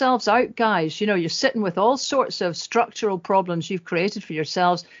knock yourselves out, guys. You know, you're sitting with all sorts of structural problems you've created for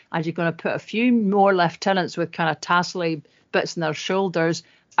yourselves, and you're going to put a few more lieutenants with kind of tassely bits on their shoulders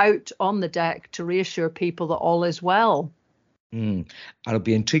out on the deck to reassure people that all is well. I'll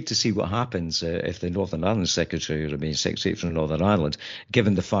be intrigued to see what happens if the Northern Ireland Secretary remains Secretary for Northern Ireland,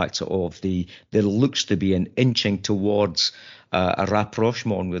 given the fact of there looks to be an inching towards a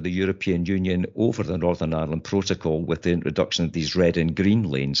rapprochement with the European Union over the Northern Ireland Protocol, with the introduction of these red and green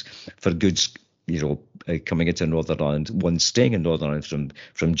lanes for goods, you know, coming into Northern Ireland, one staying in Northern Ireland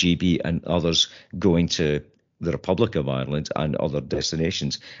from GB and others going to the Republic of Ireland and other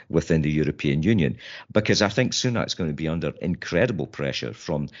destinations within the European Union, because I think Sunak's going to be under incredible pressure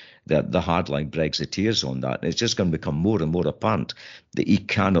from the hardline Brexiteers on that. And it's just going to become more and more apparent that he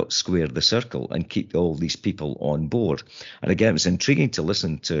cannot square the circle and keep all these people on board. And again, it's intriguing to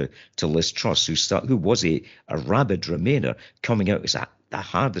listen to Liz Truss, who was a rabid Remainer, coming out as the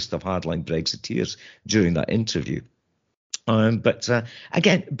hardest of hardline Brexiteers during that interview. But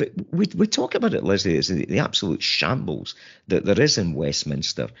we talk about it, Leslie, as the absolute shambles that there is in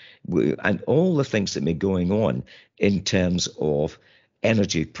Westminster, and all the things that may be going on in terms of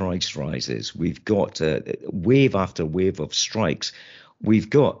energy price rises. We've got wave after wave of strikes. We've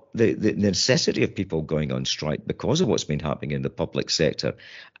got the necessity of people going on strike because of what's been happening in the public sector.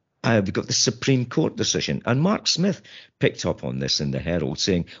 We've got the Supreme Court decision, and Mark Smith picked up on this in the Herald,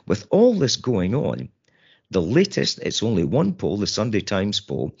 saying, with all this going on, the latest, it's only one poll, the Sunday Times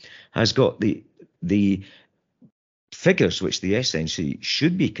poll, has got the figures which the SNC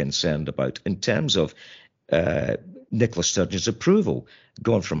should be concerned about in terms of Nicola Sturgeon's approval,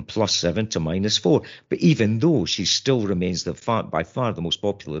 gone from +7 to -4. But even though she still remains by far the most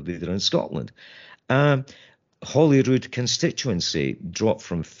popular leader in Scotland. Holyrood constituency dropped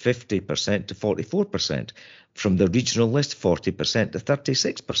from 50% to 44%. From the regional list, 40% to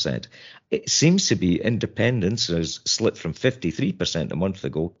 36%. It seems to be independence has slipped from 53% a month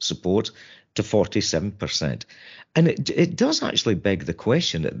ago support to 47%. And it does actually beg the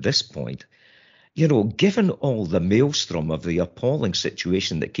question at this point, you know, given all the maelstrom of the appalling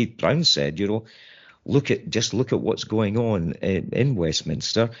situation that Keith Brown said, you know, look at what's going on in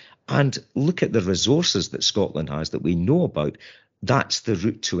Westminster, and look at the resources that Scotland has that we know about. That's the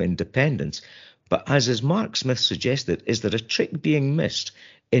route to independence. But as Mark Smith suggested, is there a trick being missed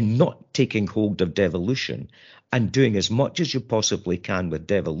in not taking hold of devolution and doing as much as you possibly can with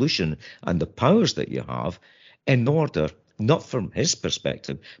devolution and the powers that you have in order, not from his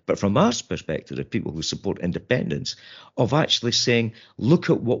perspective, but from our perspective, of people who support independence, of actually saying, look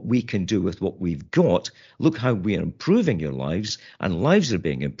at what we can do with what we've got, look how we are improving your lives, and lives are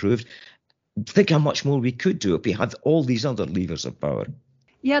being improved. Think how much more we could do if we had all these other levers of power.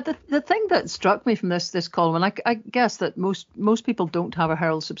 Yeah, the thing that struck me from this column, and I guess that most people don't have a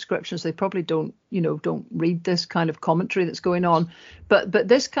Herald subscription, so they probably don't read this kind of commentary that's going on. But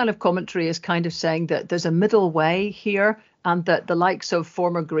this kind of commentary is kind of saying that there's a middle way here, and that the likes of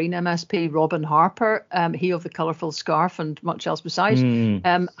former Green MSP Robin Harper, he of the colourful scarf and much else besides,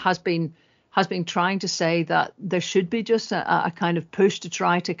 has been trying to say that there should be just a kind of push to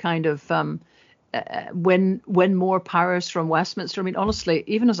try to kind of win more powers from Westminster. I mean, honestly,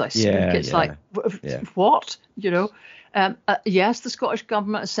 even as I speak, what? Yes, the Scottish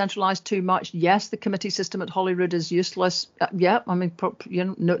government has centralised too much. Yes, the committee system at Holyrood is useless.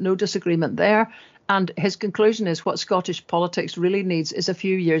 No disagreement there. And his conclusion is what Scottish politics really needs is a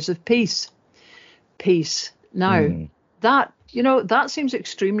few years of peace. Peace. Now, that seems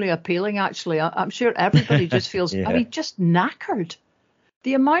extremely appealing, actually. I'm sure everybody just feels, just knackered.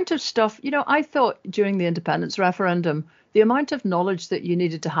 The amount of stuff, I thought during the independence referendum, the amount of knowledge that you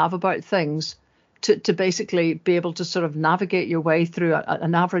needed to have about things to basically be able to sort of navigate your way through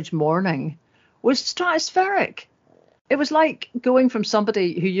an average morning was stratospheric. It was like going from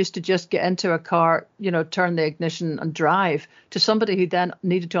somebody who used to just get into a car, turn the ignition and drive, to somebody who then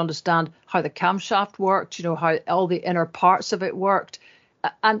needed to understand how the camshaft worked, how all the inner parts of it worked.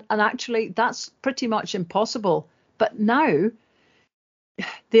 And actually, that's pretty much impossible. But now,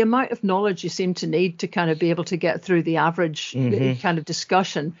 the amount of knowledge you seem to need to kind of be able to get through the average kind of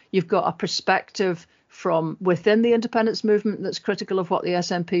discussion, you've got a perspective from within the independence movement that's critical of what the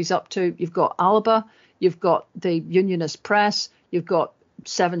SNP's up to. You've got ALBA, you've got the unionist press, you've got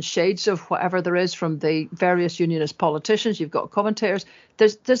 7 shades of whatever there is from the various unionist politicians, you've got commentators.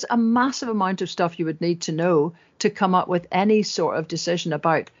 There's a massive amount of stuff you would need to know to come up with any sort of decision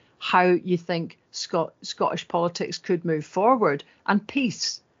about how you think Scottish politics could move forward. And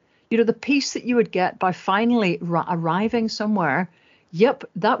peace, the peace that you would get by finally arriving somewhere. Yep,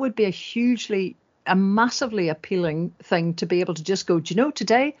 that would be a massively appealing thing to be able to just go,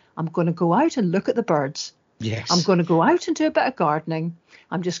 today I'm going to go out and look at the birds. Yes. I'm going to go out and do a bit of gardening.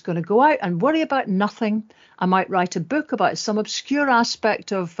 I'm just going to go out and worry about nothing. I might write a book about some obscure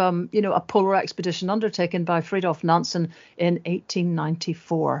aspect of, a polar expedition undertaken by Fridtjof Nansen in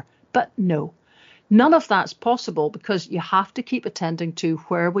 1894. But no, none of that's possible because you have to keep attending to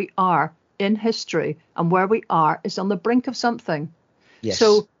where we are in history, and where we are is on the brink of something. Yes.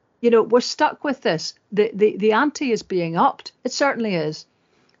 So, we're stuck with this. The ante is being upped. It certainly is.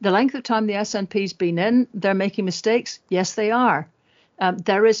 The length of time the SNP's been in, they're making mistakes. Yes, they are.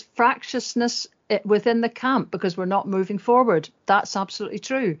 There is fractiousness within the camp because we're not moving forward. That's absolutely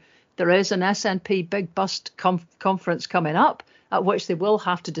true. There is an SNP big bust conference coming up, at which they will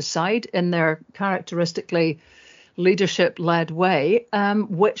have to decide in their characteristically leadership-led way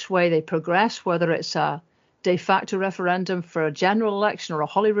which way they progress, whether it's a de facto referendum for a general election or a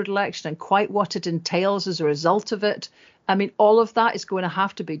Holyrood election, and quite what it entails as a result of it. I mean, all of that is going to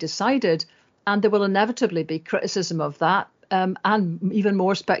have to be decided, and there will inevitably be criticism of that, and even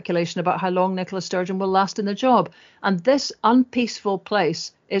more speculation about how long Nicola Sturgeon will last in the job. And this unpeaceful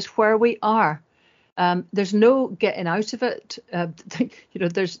place is where we are. There's no getting out of it. The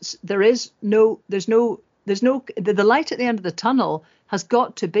light at the end of the tunnel has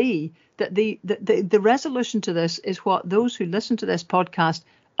got to be that the resolution to this is what those who listen to this podcast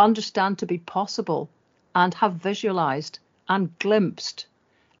understand to be possible and have visualized and glimpsed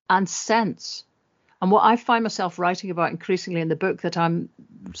and sense. And what I find myself writing about increasingly in the book that I'm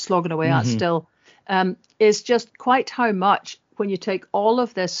slogging away at still is just quite how much, when you take all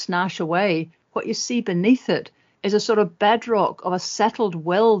of this snash away, what you see beneath it is a sort of bedrock of a settled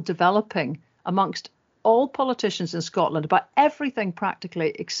will developing amongst all politicians in Scotland about everything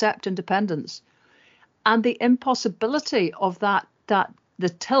practically except independence. And the impossibility of that the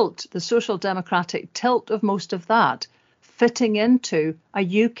tilt, the social democratic tilt of most of that, fitting into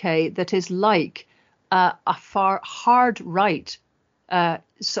a UK that is like a far hard right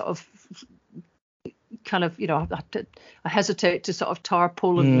sort of kind of, I hesitate to sort of tar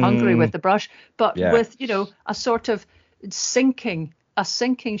Poland and Hungary with the brush, but with, a sort of sinking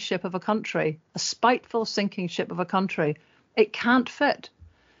ship of a country, a spiteful sinking ship of a country. It can't fit.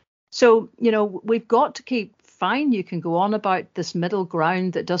 So, we've got to keep fine. You can go on about this middle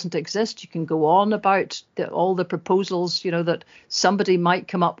ground that doesn't exist. You can go on about all the proposals, that somebody might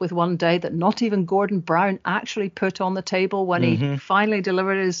come up with one day that not even Gordon Brown actually put on the table when he finally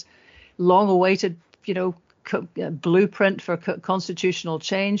delivered his long-awaited, blueprint for constitutional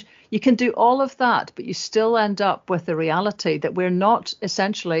change. You can do all of that, but you still end up with the reality that we're not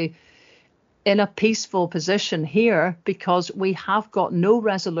essentially in a peaceful position here because we have got no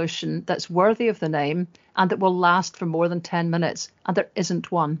resolution that's worthy of the name and that will last for more than 10 minutes. And there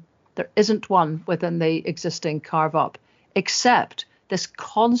isn't one. There isn't one within the existing carve-up, except this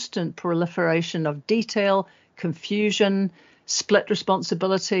constant proliferation of detail, confusion, split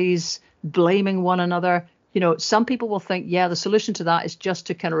responsibilities, blaming one another. Some people will think, the solution to that is just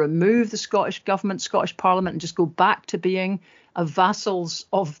to kind of remove the Scottish government, Scottish Parliament, and just go back to being vassals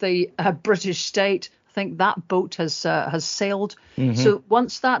of the British state. I think that boat has sailed. So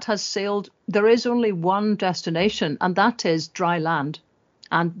once that has sailed, there is only one destination, and that is dry land.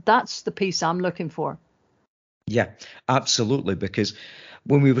 And that's the piece I'm looking for. Yeah, absolutely. Because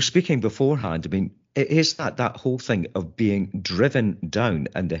when we were speaking beforehand, it is that whole thing of being driven down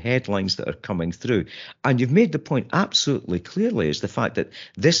and the headlines that are coming through. And you've made the point absolutely clearly, is the fact that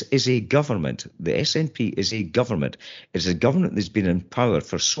this is a government. The SNP is a government. It's a government that's been in power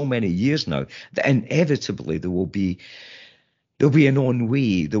for so many years now that inevitably there'll be an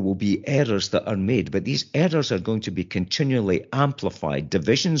ennui, there will be errors that are made, but these errors are going to be continually amplified.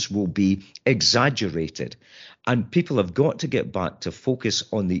 Divisions will be exaggerated. And people have got to get back to focus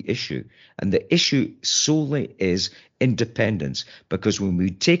on the issue. And the issue solely is independence. Because when we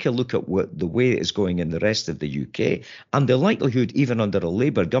take a look at the way it is going in the rest of the UK, and the likelihood even under a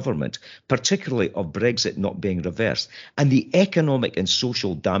Labour government, particularly of Brexit not being reversed, and the economic and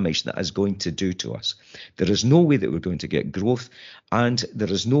social damage that is going to do to us, there is no way that we're going to get growth, and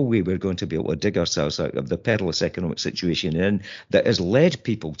there is no way we're going to be able to dig ourselves out of the perilous economic situation that has led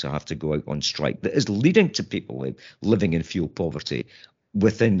people to have to go out on strike, that is leading to people living in fuel poverty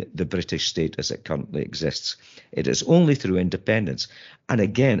within the British state as it currently exists. It is only through independence. And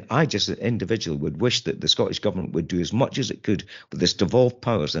again, I just individually would wish that the Scottish Government would do as much as it could with its devolved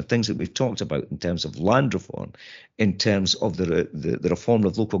powers and things that we've talked about in terms of land reform, in terms of the reform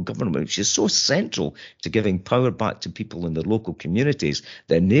of local government, which is so central to giving power back to people in their local communities,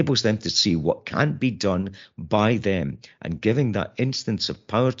 that enables them to see what can be done by them, and giving that instance of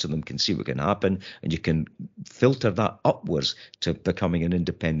power to them can see what can happen, and you can filter that upwards to becoming an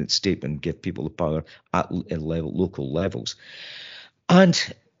independent state and give people the power at local levels. And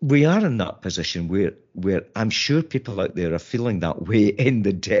we are in that position where I'm sure people out there are feeling that way in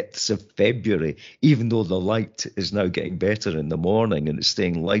the depths of February, even though the light is now getting better in the morning and it's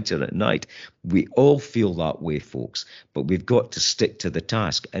staying lighter at night. We all feel that way, folks, but we've got to stick to the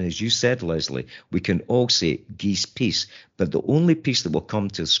task. And as you said, Leslie, we can all say Gies peace, but the only peace that will come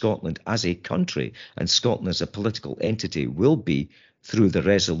to Scotland as a country and Scotland as a political entity will be through the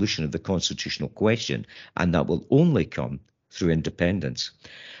resolution of the constitutional question, and that will only come through independence.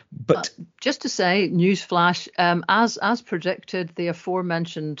 But just to say, newsflash, as predicted, the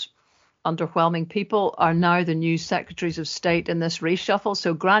aforementioned underwhelming people are now the new secretaries of state in this reshuffle.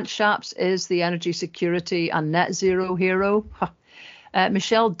 So Grant Shapps is the energy security and net zero hero.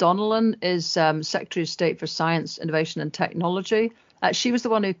 Michelle Donnellan is Secretary of State for Science, Innovation and Technology. She was the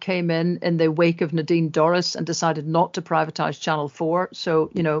one who came in the wake of Nadine Dorris and decided not to privatise Channel 4.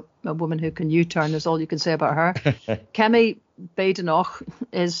 So, a woman who can U-turn is all you can say about her. Kemi Badenoch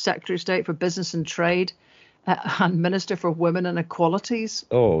is Secretary of State for Business and Trade and Minister for Women and Equalities.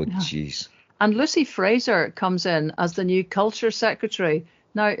 Oh, jeez. And Lucy Fraser comes in as the new Culture Secretary.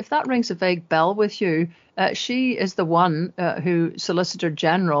 Now, if that rings a vague bell with you, she is the one who Solicitor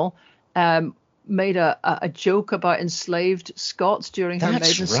General made a joke about enslaved Scots during her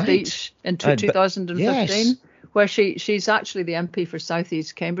maiden speech in 2015, yes. Where she's actually the MP for South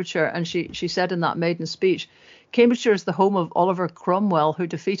East Cambridgeshire, and she said in that maiden speech, Cambridgeshire is the home of Oliver Cromwell, who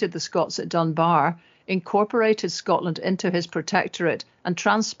defeated the Scots at Dunbar, incorporated Scotland into his protectorate, and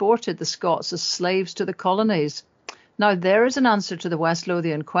transported the Scots as slaves to the colonies. Now, there is an answer to the West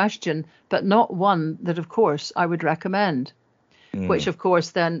Lothian question, but not one that, of course, I would recommend. Which, of course,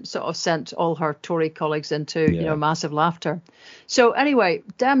 then sort of sent all her Tory colleagues into, massive laughter. So anyway,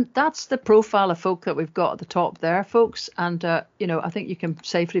 that's the profile of folk that we've got at the top there, folks. And, I think you can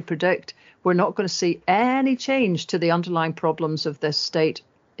safely predict we're not going to see any change to the underlying problems of this state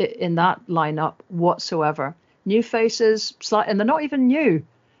in that lineup whatsoever. New faces, and they're not even new.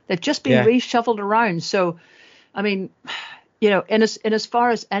 They've just been reshuffled around. So, I mean, in as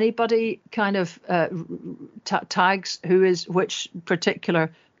far as anybody kind of tags who is which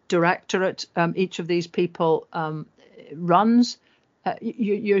particular directorate each of these people runs.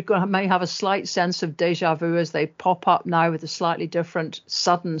 You're going to may have a slight sense of deja vu as they pop up now with a slightly different,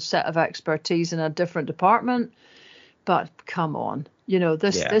 sudden set of expertise in a different department. But come on,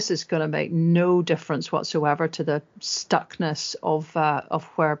 this is going to make no difference whatsoever to the stuckness of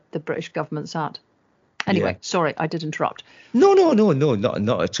where the British government's at. Anyway, sorry, I did interrupt. No,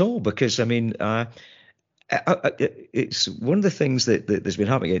 not at all. Because I mean, it's one of the things that's been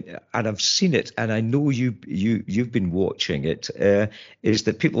happening, and I've seen it, and I know you've been watching it. Is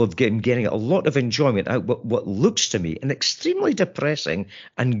that people have been getting a lot of enjoyment out what looks to me an extremely depressing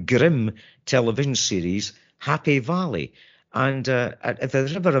and grim television series, Happy Valley. And if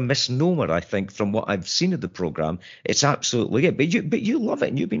there's ever a misnomer, I think, from what I've seen of the program, it's absolutely it. But you love it,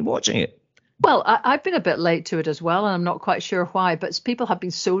 and you've been watching it. Well, I've been a bit late to it as well, and I'm not quite sure why, but people have been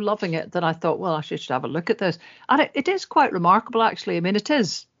so loving it that I thought, well, I should have a look at this. And it is quite remarkable, actually. I mean, it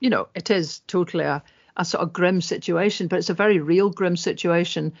is totally a sort of grim situation, but it's a very real grim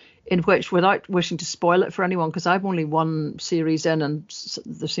situation in which, without wishing to spoil it for anyone, because I've only one series in and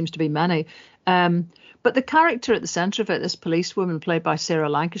there seems to be many, but the character at the centre of it, this policewoman played by Sarah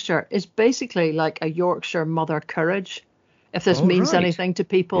Lancashire, is basically like a Yorkshire Mother Courage, if this means anything to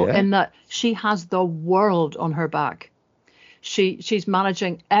people, in that she has the world on her back. She's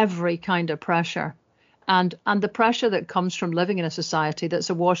managing every kind of pressure, and the pressure that comes from living in a society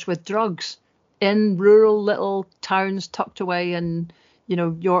that's awash with drugs in rural little towns tucked away in,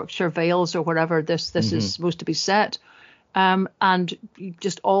 Yorkshire Vales or wherever this is supposed to be set. And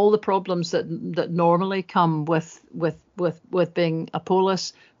just all the problems that normally come with being a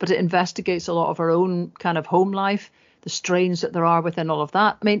polis, but it investigates a lot of our own kind of home life, the strains that there are within all of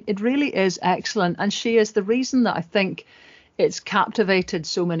that. I mean, it really is excellent. And she is the reason that I think it's captivated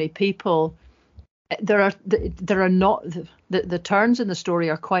so many people. There are not the turns in the story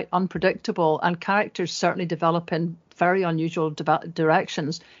are quite unpredictable, and characters certainly develop in very unusual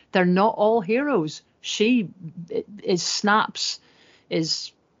directions. They're not all heroes. She snaps,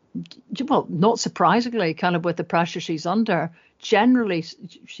 not surprisingly, kind of with the pressure she's under. Generally,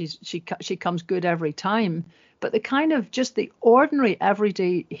 she comes good every time. But the kind of just the ordinary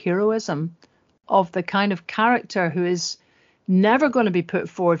everyday heroism of the kind of character who is never going to be put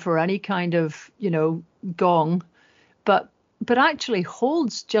forward for any kind of, gong, but actually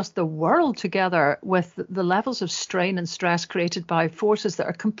holds just the world together with the levels of strain and stress created by forces that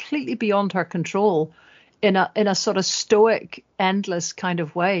are completely beyond her control in a sort of stoic, endless kind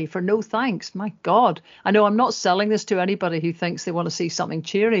of way for no thanks. My God. I know I'm not selling this to anybody who thinks they want to see something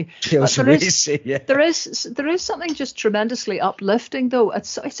cheery. There is something just tremendously uplifting, though.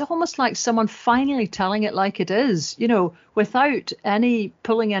 It's almost like someone finally telling it like it is, without any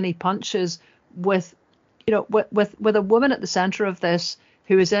pulling any punches, with a woman at the center of this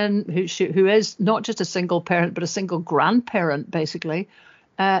who is not just a single parent, but a single grandparent, basically.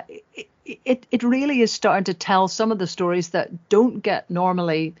 It really is starting to tell some of the stories that don't get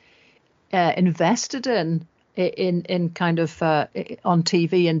normally invested in kind of on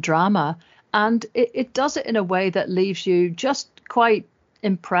TV and drama, and it does it in a way that leaves you just quite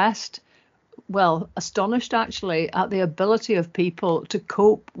impressed, astonished actually, at the ability of people to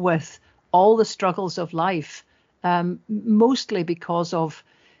cope with all the struggles of life, mostly because of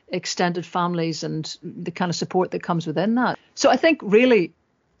extended families and the kind of support that comes within that. So I think really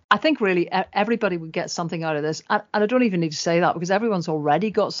everybody would get something out of this. And I don't even need to say that because everyone's already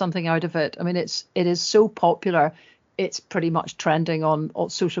got something out of it. I mean, it is so popular. It's pretty much trending on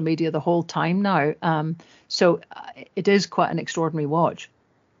social media the whole time now. So it is quite an extraordinary watch.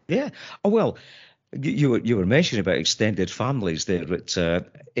 Yeah. Oh, well, you were mentioning about extended families there.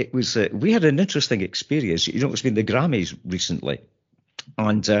 It was we had an interesting experience. It's been the Grammys recently.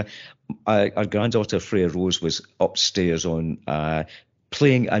 And our granddaughter Freya Rose was upstairs on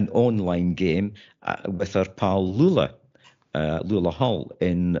playing an online game with her pal Lula Hull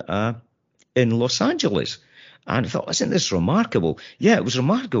in Los Angeles. And I thought, isn't this remarkable? Yeah, it was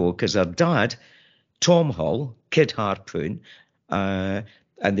remarkable because her dad, Tom Hull, Kid Harpoon, and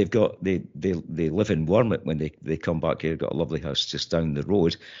they live in Wormit when they come back here, got a lovely house just down the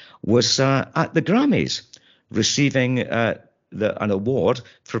road, was at the Grammys receiving an award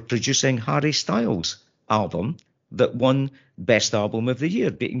for producing Harry Styles' album that won Best Album of the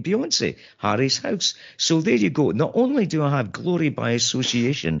Year, beating Beyonce, Harry's House. So there you go. Not only do I have glory by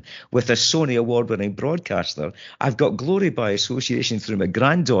association with a Sony award-winning broadcaster, I've got glory by association through my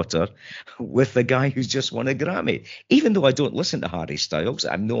granddaughter with the guy who's just won a Grammy. Even though I don't listen to Harry Styles,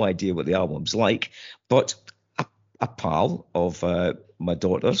 I have no idea what the album's like, but a pal of my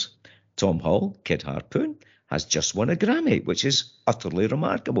daughter's, Tom Hull, Kid Harpoon, has just won a Grammy, which is utterly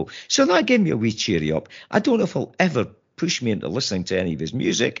remarkable. So that gave me a wee cheery up. I don't know if he'll ever push me into listening to any of his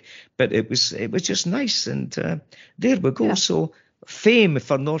music, but it was just nice. And there we go. Yeah. So fame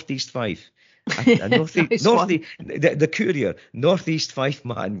for Northeast Fife. The Courier, Northeast Fife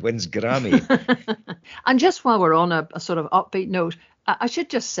man wins Grammy. And just while we're on a sort of upbeat note, I should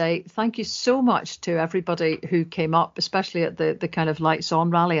just say thank you so much to everybody who came up, especially at the kind of Lights On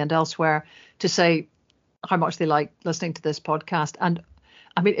rally and elsewhere, to say how much they like listening to this podcast. And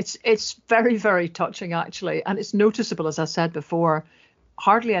I mean, it's very, very touching, actually. And it's noticeable, as I said before,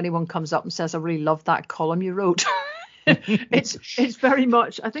 hardly anyone comes up and says, I really love that column you wrote. It's very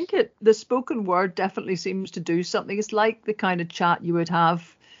much, I think the spoken word definitely seems to do something. It's like the kind of chat you would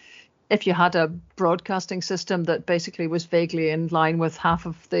have if you had a broadcasting system that basically was vaguely in line with half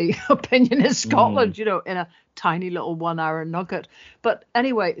of the opinion in Scotland, in a tiny little 1 hour nugget. But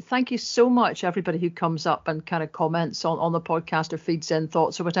anyway, thank you so much, everybody who comes up and kind of comments on the podcast or feeds in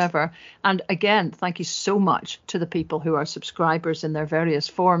thoughts or whatever. And again, thank you so much to the people who are subscribers in their various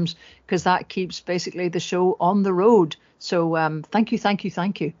forms, because that keeps basically the show on the road. So thank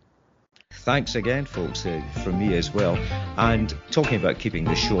you. Thanks again, folks, from me as well. And talking about keeping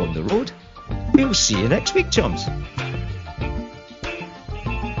the show on the road, we'll see you next week, chums.